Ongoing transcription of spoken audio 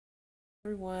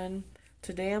Everyone,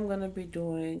 today I'm gonna be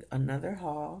doing another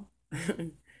haul.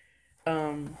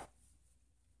 um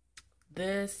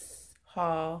this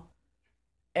haul,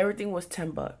 everything was 10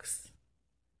 bucks.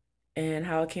 And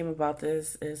how it came about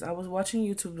this is I was watching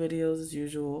YouTube videos as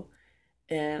usual,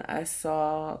 and I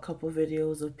saw a couple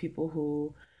videos of people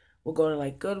who will go to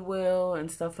like Goodwill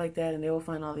and stuff like that, and they will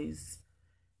find all these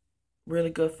really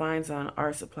good finds on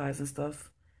art supplies and stuff.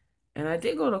 And I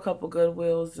did go to a couple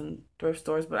Goodwills and thrift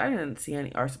stores, but I didn't see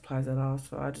any art supplies at all,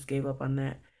 so I just gave up on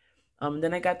that.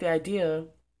 Then I got the idea,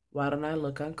 why don't I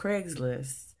look on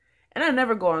Craigslist? And I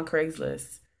never go on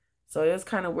Craigslist. So it was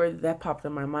kind of weird that popped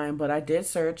in my mind, but I did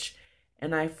search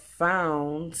and I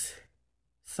found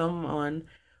someone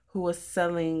who was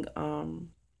selling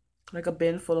like a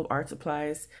bin full of art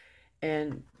supplies,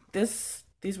 and these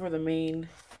were the main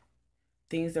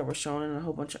things that were shown, and a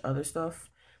whole bunch of other stuff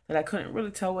that I couldn't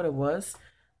really tell what it was,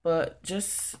 but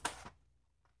just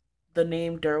the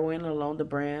name Derwin alone, the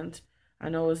brand, I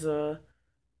know is a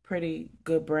pretty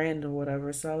good brand or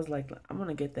whatever. So I was like, I'm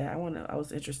gonna get that. I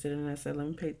was interested in it. I said, let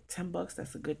me pay 10 bucks.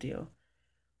 That's a good deal.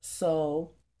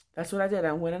 So that's what I did.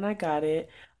 I went and I got it.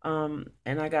 And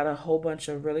I got a whole bunch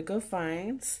of really good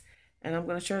finds. And I'm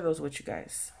gonna share those with you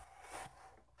guys.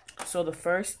 So the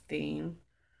first thing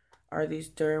are these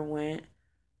Derwent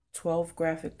 12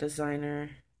 graphic designer.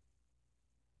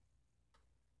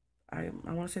 I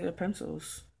want to say they're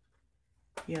pencils.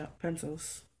 Yeah,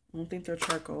 pencils. I don't think they're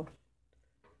charcoal.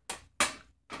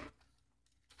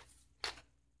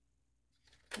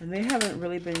 And they haven't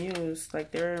really been used.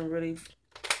 Like, they're in really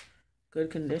good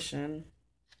condition.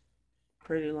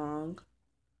 Pretty long.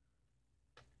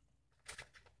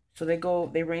 So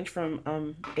they range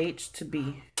from H to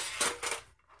B.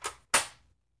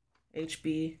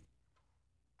 HB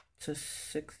to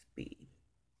 6B.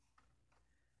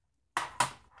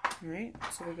 Alright,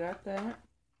 so we got that.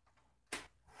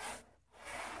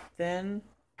 Then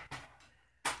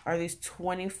are these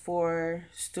 24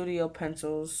 studio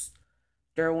pencils.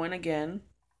 Derwent again.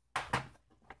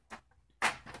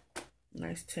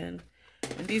 Nice tin.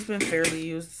 And these been fairly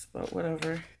used, but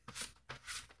whatever.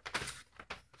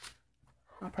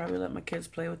 I'll probably let my kids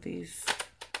play with these.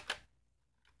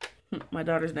 My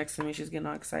daughter's next to me. She's getting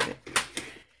all excited.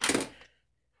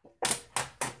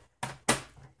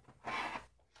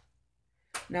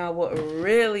 Now, what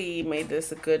really made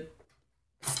this a good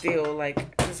steal, like,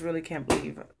 I just really can't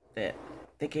believe that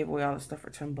they gave away all this stuff for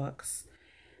 10 bucks.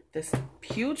 This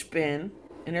huge bin,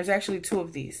 and there's actually two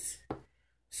of these.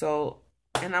 So,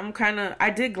 and I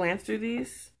did glance through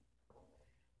these.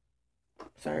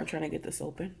 Sorry, I'm trying to get this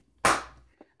open.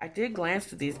 I did glance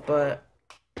through these, but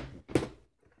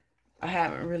I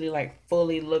haven't really like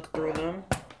fully looked through them.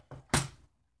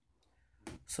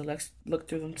 So let's look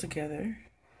through them together.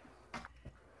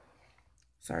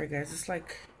 Sorry guys, it's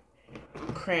like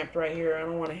cramped right here. I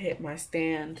don't want to hit my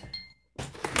stand.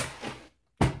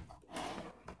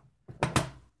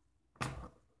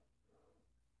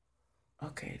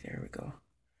 Okay, there we go.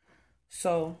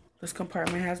 So this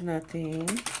compartment has nothing.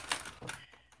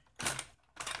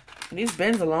 And these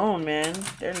bins alone, man,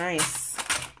 they're nice.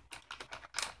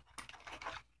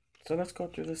 So let's go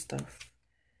through this stuff.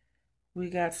 We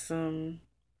got some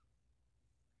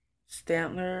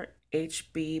Stantler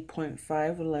HB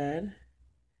 0.5 lead.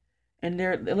 And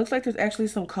there, it looks like there's actually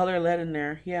some color lead in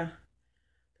there. Yeah,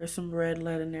 there's some red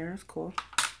lead in there. That's cool.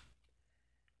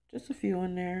 Just a few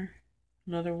in there.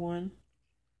 Another one.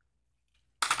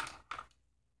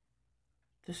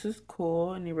 This is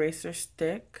cool. An eraser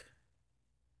stick.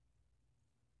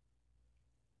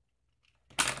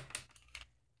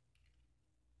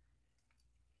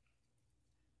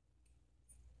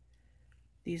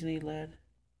 These need lead.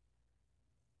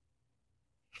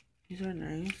 These are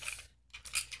nice.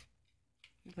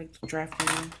 Like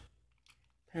drafting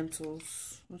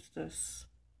pencils. What's this?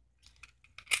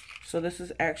 So this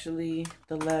is actually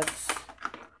the leads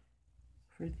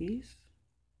for these.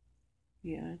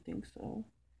 Yeah, I think so.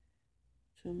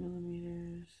 2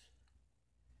 millimeters.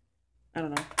 I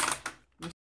don't know.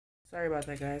 Sorry about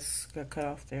that, guys. Got cut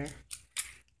off there.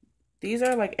 These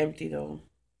are like empty though.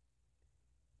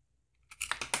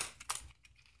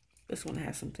 This one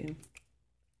has something.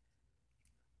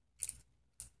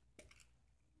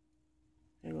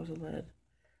 There goes the lead.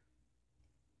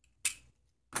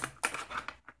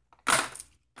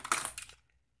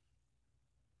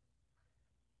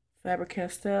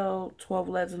 Faber-Castell, 12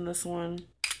 leads in this one.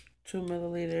 2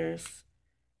 milliliters.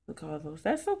 Look at all those.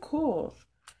 That's so cool.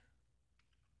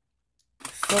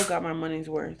 So got my money's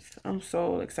worth. I'm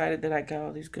so excited that I got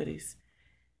all these goodies.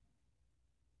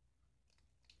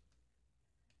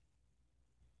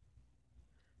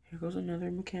 Here goes another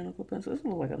mechanical pencil. This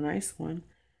looks like a nice one.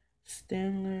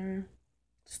 Stedler.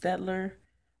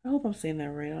 I hope I'm saying that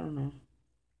right. I don't know.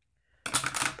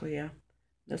 But yeah,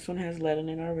 this one has lead in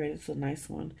it already. It's a nice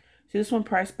one. See, this one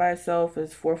priced by itself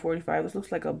is $4.45. This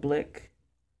looks like a Blick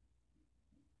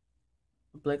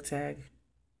tag.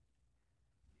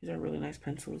 These are really nice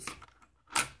pencils.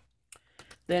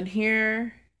 Then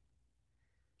here,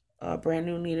 a brand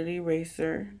new kneaded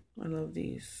eraser. I love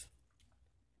these.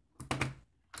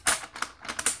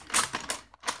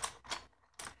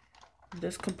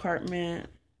 This compartment,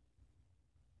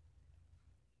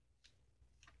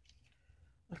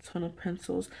 a ton of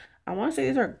pencils. I want to say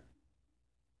these are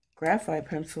graphite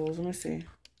pencils. Let me see. Let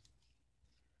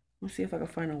me see if I can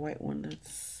find a white one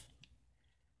that's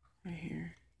right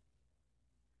here.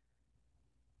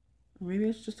 Maybe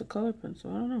it's just a color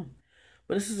pencil. I don't know.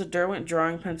 But this is a Derwent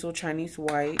drawing pencil, Chinese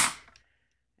white.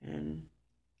 And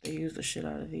they use the shit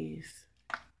out of these.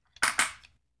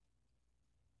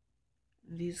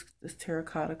 This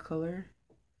terracotta color.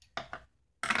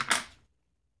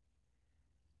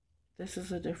 This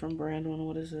is a different brand one.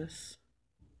 What is this?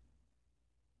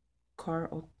 Car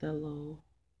Othello.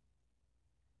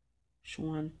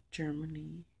 Schwann,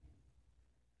 Germany.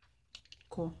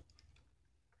 Cool.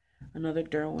 Another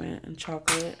Derwent and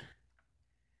chocolate.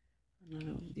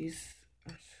 Another one. This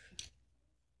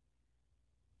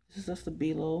is just the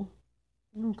Below.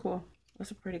 Oh, cool.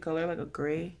 That's a pretty color, like a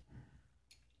gray.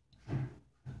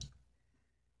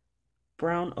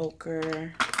 Brown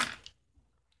ochre.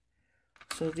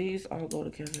 So these all go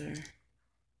together.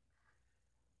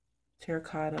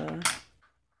 Terracotta.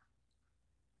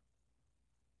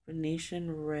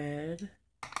 Venetian red.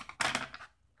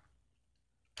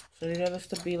 So these are the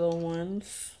Stabilo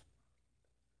ones.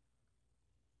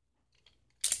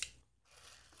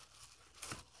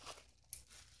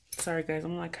 Sorry guys,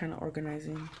 I'm like kind of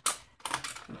organizing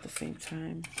at the same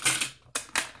time.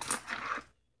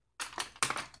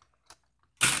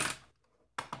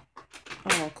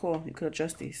 Oh, cool. You could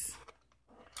adjust these.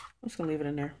 I'm just gonna leave it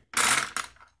in there.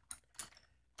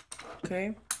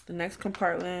 Okay, the next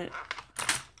compartment.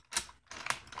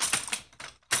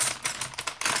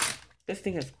 This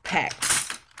thing is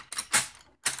packed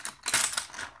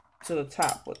to the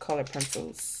top with color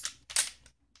pencils.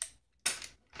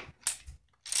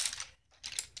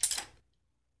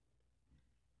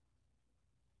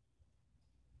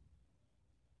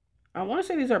 I want to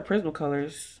say these are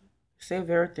Prismacolors. Say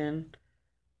Verithin.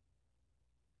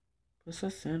 What's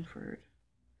that, Sanford?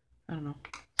 I don't know.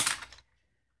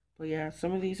 But yeah,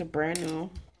 some of these are brand new.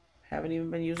 Haven't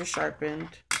even been used or sharpened.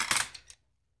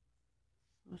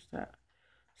 What's that?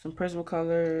 Some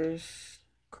Prismacolors.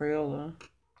 Crayola.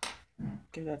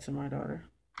 Give that to my daughter.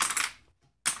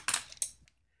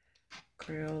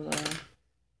 Crayola.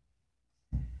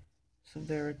 Some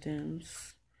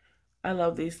Verithins. I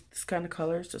love this kind of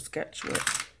colors to sketch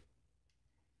with.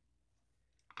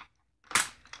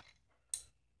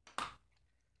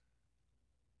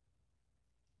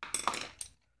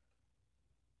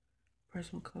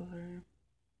 Prismacolor.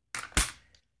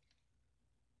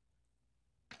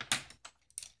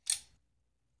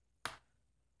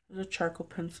 There's a charcoal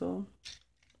pencil.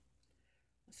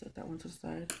 Let's set that one to the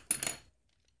side.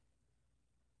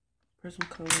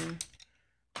 Prismacolor.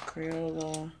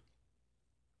 Crayola.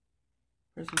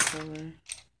 Prismacolor.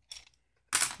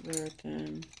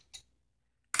 Verithin.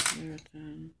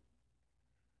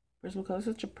 Prismacolor is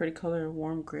such a pretty color,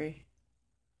 warm gray.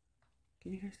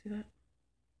 Can you guys see that?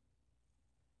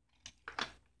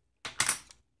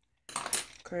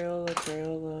 Crayola.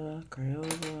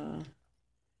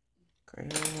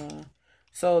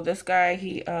 So this guy,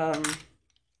 he I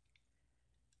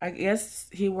guess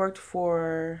he worked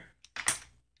for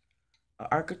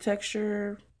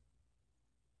architecture,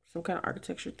 some kind of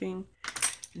architecture thing,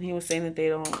 and he was saying that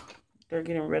they're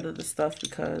getting rid of the stuff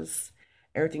because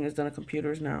everything is done on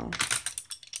computers now.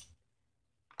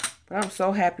 But I'm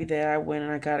so happy that I went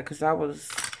and I got it because I was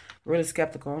really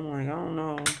skeptical. I'm like, I don't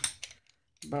know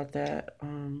about that. I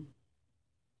don't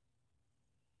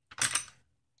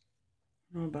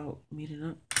know about meeting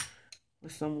up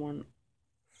with someone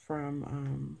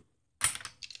from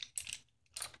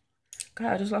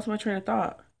God, I just lost my train of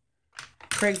thought.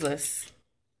 Craigslist.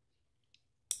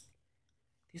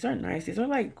 These are nice. These are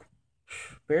like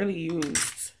barely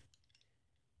used.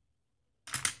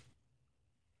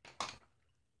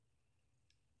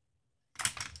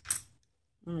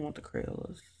 I don't want the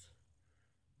Crayolas.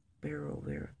 Barrel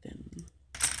Verithin.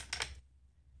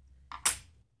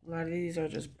 A lot of these are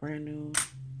just brand new.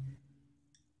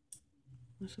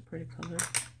 That's a pretty color.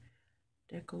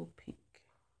 Deco Pink.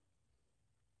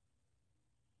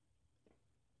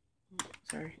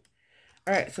 Sorry.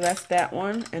 All right, so that's that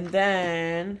one. And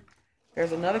then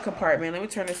there's another compartment. Let me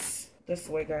turn this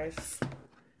way, guys,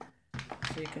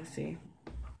 so you can see.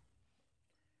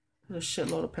 There's a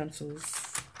shitload of pencils.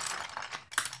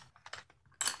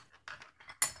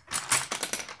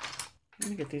 Let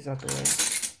me get these out the way.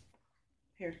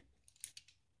 Here.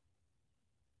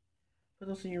 Put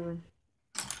those in your room.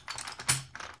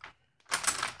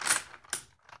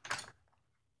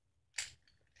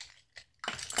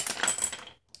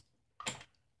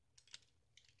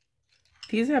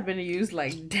 These have been used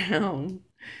like down.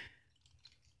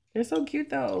 They're so cute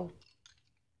though.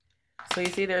 So you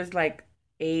see there's like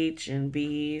H and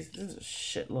B's. This is a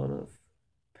shitload of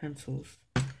pencils.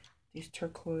 These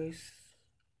turquoise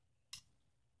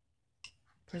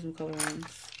prism color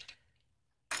ones.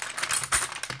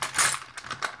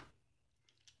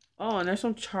 Oh, and there's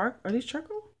some are these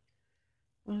charcoal?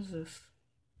 What is this?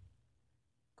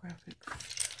 Graphics.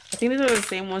 I think these are the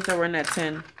same ones that were in that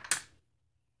tin.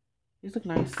 These look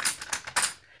nice.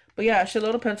 But yeah, a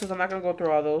shitload of pencils. I'm not going to go through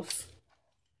all those.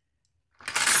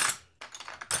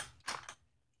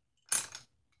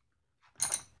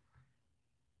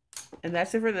 And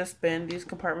that's it for this bin. These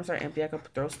compartments are empty. I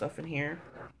could throw stuff in here.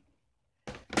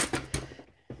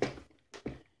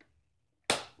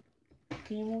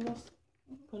 Can you move this?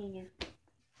 Put it in there.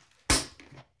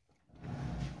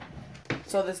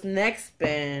 So this next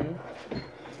bin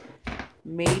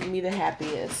made me the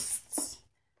happiest.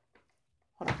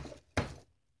 Hold on.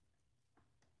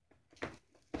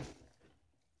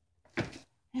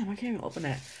 Damn, I can't even open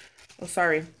that. Oh,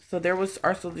 sorry. So there was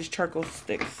also these charcoal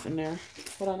sticks in there.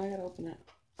 Hold on, I gotta open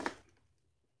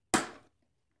that.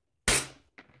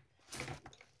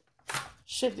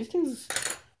 Shit, these things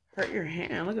hurt your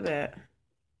hand. Look at that.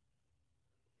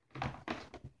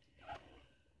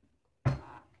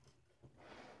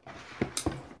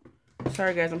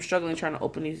 Sorry, guys. I'm struggling trying to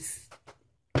open these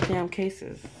damn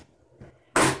cases.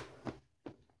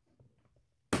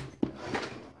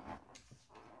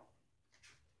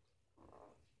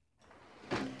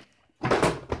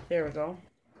 There we go.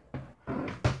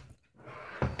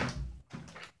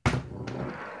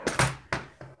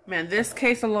 Man, this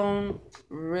case alone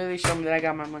really showed me that I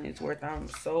got my money's worth. I'm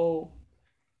so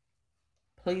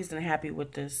pleased and happy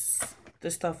with this.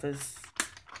 This stuff is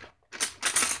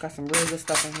got some really good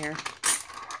stuff in here.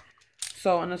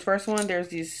 So in this first one, there's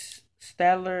these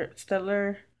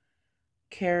Staedtler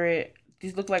Carrot.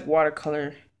 These look like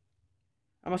watercolor.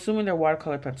 I'm assuming they're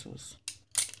watercolor pencils.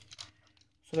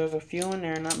 So there's a few in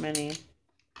there, not many.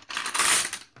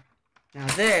 Now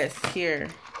this here,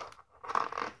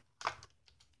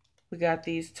 we got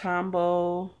these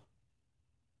Tombow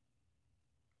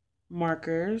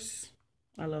markers.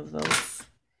 I love those.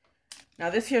 Now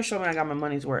this here showed me I got my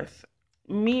money's worth.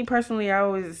 Me personally, I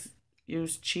always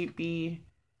use cheapy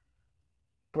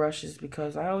brushes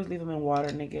because I always leave them in water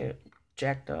and they get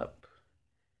jacked up.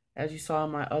 As you saw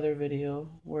in my other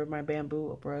video where my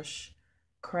bamboo brush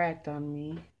cracked on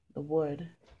me, the wood,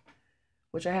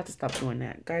 which I have to stop doing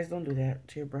that. Guys, don't do that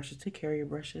to your brushes. Take care of your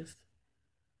brushes.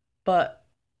 But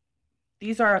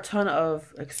these are a ton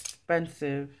of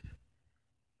expensive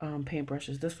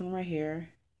paintbrushes. This one right here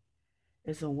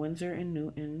is a Winsor &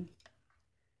 Newton.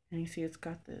 And you see it's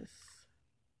got this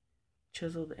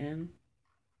chiseled in.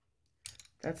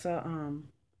 That's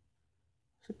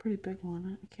it's a pretty big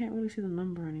one. I can't really see the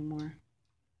number anymore.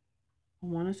 I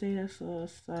want to say that's a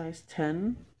size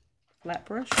 10 flat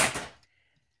brush.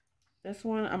 This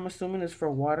one I'm assuming is for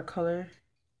watercolor,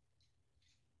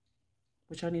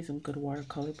 which I need some good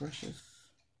watercolor brushes.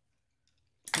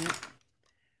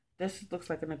 This looks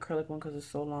like an acrylic one because it's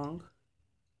so long.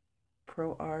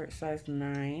 Pro Art size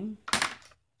 9.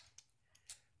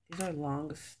 These are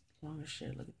long as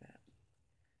shit. Look at that.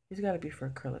 These got to be for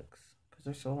acrylics because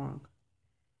they're so long.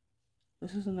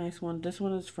 This is a nice one. This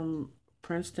one is from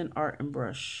Princeton Art and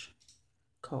Brush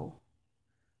Co.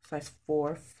 Size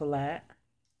 4 flat.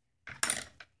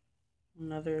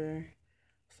 Another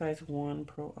size 1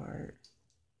 Pro Art.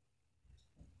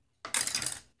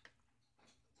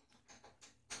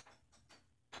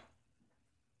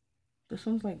 This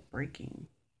one's like breaking.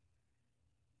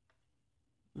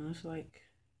 And it's like,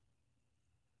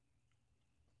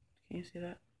 can you see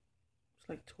that? It's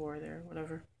like tore there,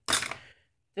 whatever.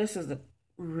 This is a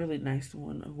really nice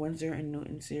one. A Winsor &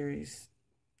 Newton series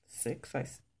 6,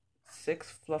 size 6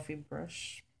 fluffy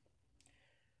brush.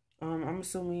 I'm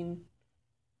assuming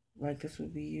like this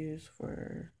would be used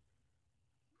for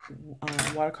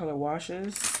watercolor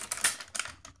washes.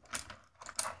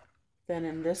 Then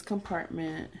in this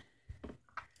compartment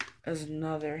is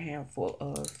another handful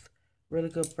of really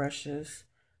good brushes.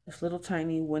 This little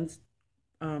tiny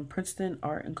Princeton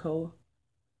Art and Co.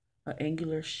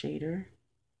 Angular shader.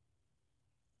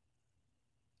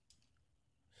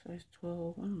 Size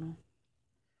 12. I don't know.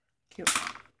 Cute.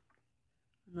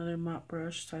 Another mop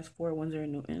brush. Size 4.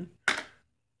 10 Newton.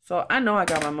 So I know I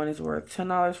got my money's worth.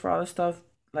 $10 for all this stuff.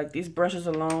 Like these brushes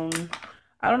alone.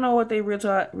 I don't know what they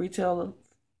retail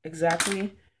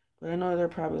exactly. But I know they're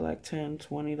probably like $10,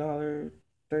 $20,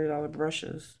 $30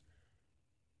 brushes.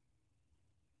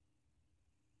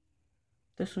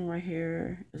 This one right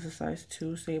here is a size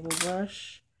 2 sable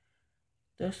brush.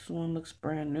 This one looks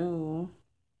brand new.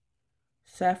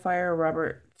 Sapphire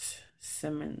Robert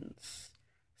Simmons.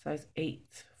 Size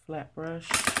 8 flat brush.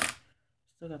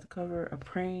 Still got the cover. A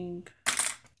Prang.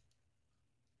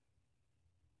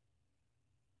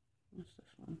 What's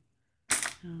this one?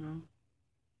 I don't know.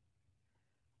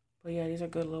 But yeah, these are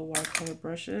good little watercolor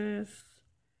brushes.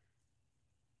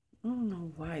 I don't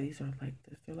know why these are like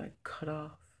this. They're like cut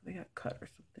off. They got cut or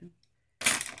something.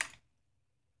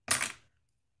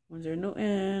 10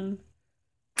 Newton.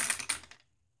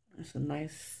 It's a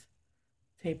nice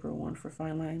taper one for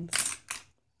fine lines.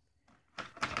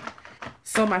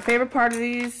 So my favorite part of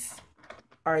these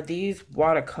are these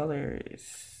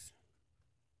watercolors.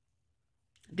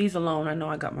 These alone, I know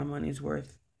I got my money's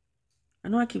worth. I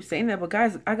know I keep saying that, but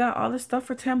guys, I got all this stuff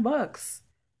for 10 bucks.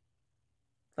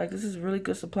 Like, this is really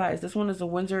good supplies. This one is a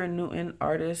Winsor & Newton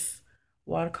Artist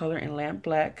Watercolor in Lamp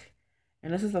Black.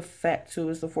 And this is a fat too.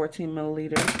 It's the 14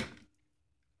 milliliter. Let's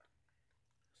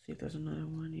see if there's another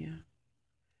one. Yeah.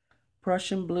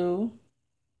 Prussian Blue.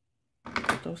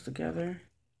 Put those together.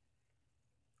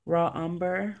 Raw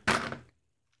Umber.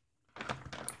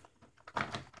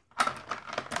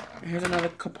 And here's another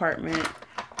compartment.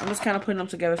 I'm just kind of putting them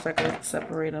together so I can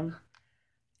separate them.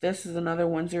 This is another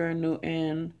Winsor &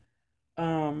 Newton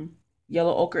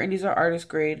Yellow Ochre. And these are artist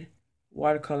grade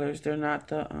watercolors. They're not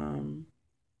the... And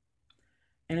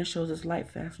it shows its light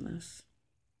fastness.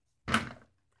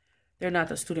 They're not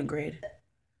the student grade.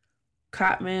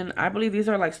 Cotman. I believe these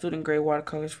are like student grade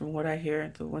watercolors from what I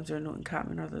hear. The Winsor & Newton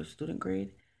Cotman are the student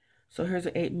grade. So here's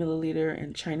an 8 milliliter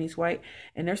in Chinese white.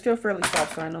 And they're still fairly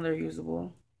soft, so I know they're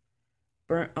usable.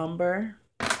 Burnt Umber.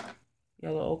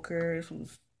 Yellow Ochre. This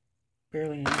one's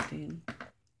barely anything.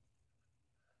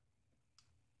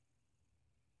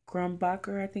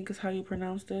 Grumbacher, I think is how you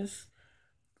pronounce this.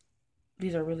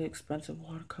 These are really expensive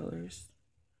watercolors.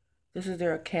 This is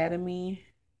their Academy.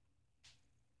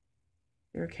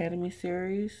 Their Academy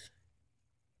series.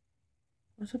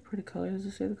 What's a pretty color? Does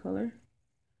it say the color?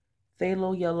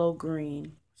 Phthalo Yellow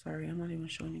Green. Sorry, I'm not even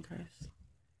showing you guys.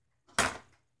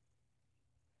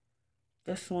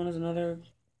 This one is another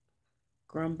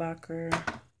Grumbacher.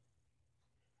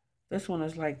 This one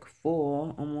is like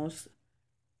full, almost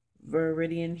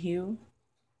Viridian Hue.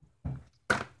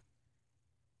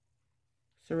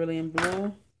 Cerulean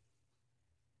Blue.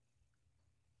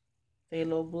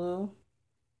 Phthalo Blue.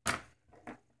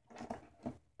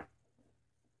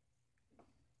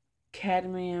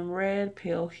 Cadmium Red,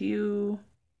 Pale Hue.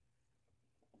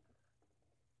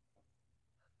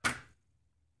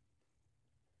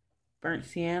 Burnt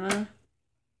Sienna.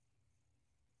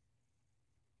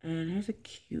 And here's a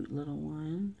cute little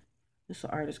one. This is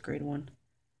an artist grade one.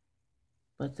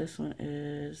 But this one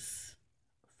is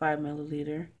 5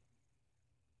 milliliter.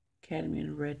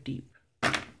 Cadmium Red Deep.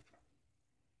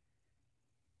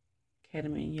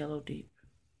 Cadmium Yellow Deep.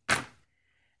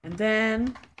 And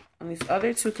then on these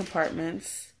other two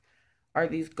compartments are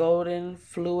these golden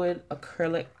fluid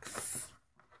acrylics.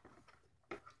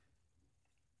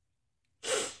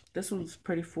 This one's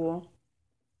pretty full.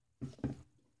 I'm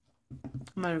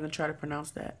not even gonna try to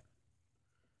pronounce that.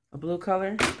 A blue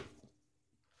color.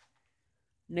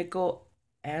 Nickel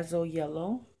Azo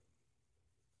Yellow.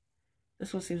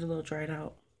 This one seems a little dried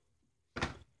out.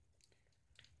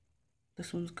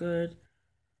 This one's good.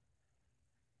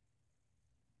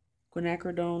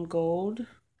 Quinacridone Gold.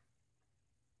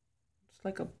 It's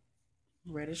like a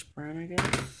reddish brown, I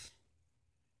guess.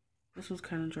 This one's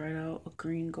kind of dried out. A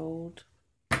green gold.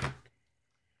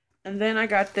 And then I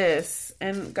got this.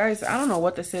 And guys, I don't know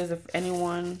what this is. If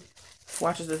anyone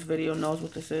watches this video knows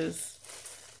what this is,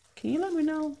 can you let me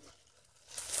know?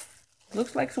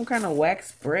 Looks like some kind of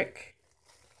wax brick.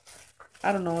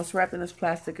 I don't know. It's wrapped in this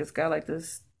plastic. It's got like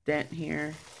this dent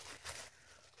here.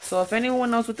 So if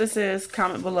anyone knows what this is,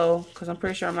 comment below, because I'm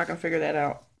pretty sure I'm not going to figure that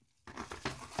out.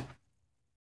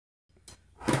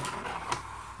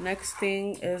 Next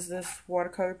thing is this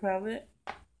watercolor palette.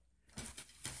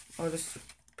 Or this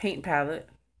paint palette,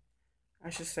 I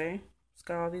should say. It's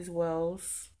got all these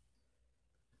wells.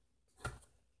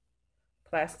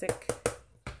 Plastic.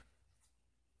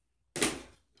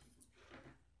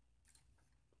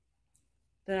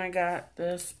 Then I got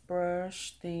this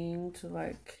brush thing to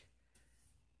like,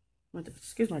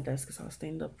 excuse my desk because I was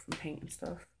stained up from paint and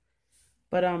stuff.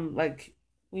 But like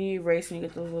when you erase and you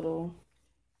get those little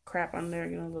crap on there,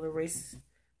 you know, little erase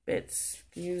bits,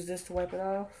 you can use this to wipe it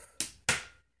off.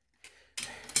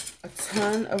 A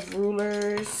ton of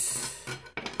rulers.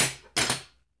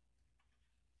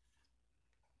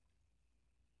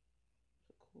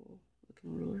 Cool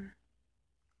looking ruler.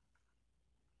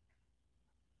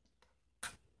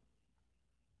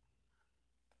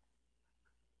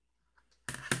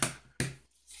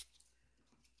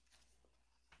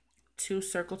 Two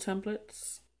circle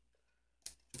templates.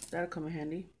 That'll come in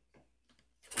handy.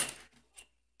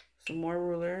 Some more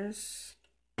rulers.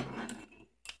 A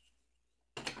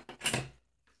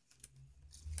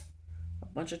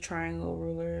bunch of triangle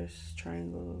rulers.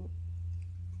 Triangle.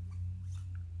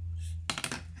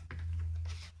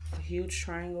 A huge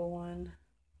triangle one.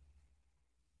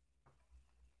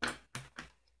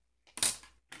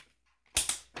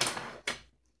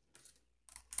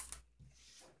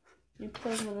 You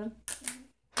put them in.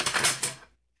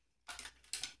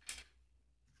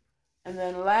 And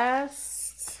then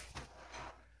last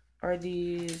are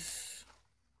these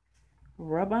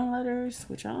rub-on letters,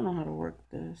 which I don't know how to work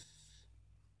this.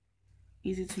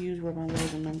 Easy to use rub-on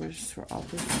letters and numbers for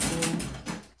office school.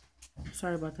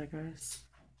 Sorry about that, guys.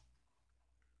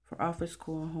 For office,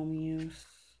 school, and home use.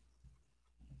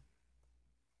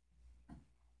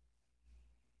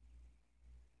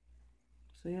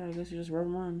 So yeah, I guess you just rub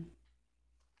them on.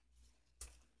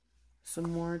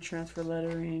 Some more transfer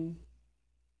lettering.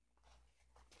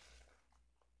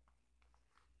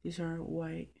 These are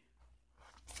white.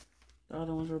 The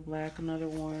other ones were black. Another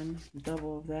one,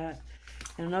 double of that.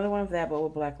 And another one of that, but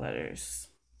with black letters.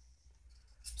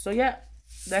 So yeah,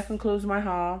 that concludes my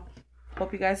haul.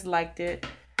 Hope you guys liked it.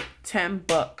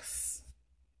 $10.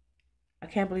 I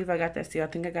can't believe I got that deal. I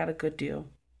think I got a good deal.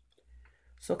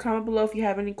 So comment below if you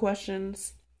have any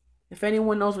questions. If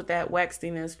anyone knows what that wax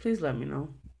thing is, please let me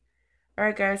know.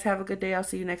 Alright guys, have a good day. I'll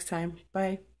see you next time.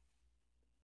 Bye.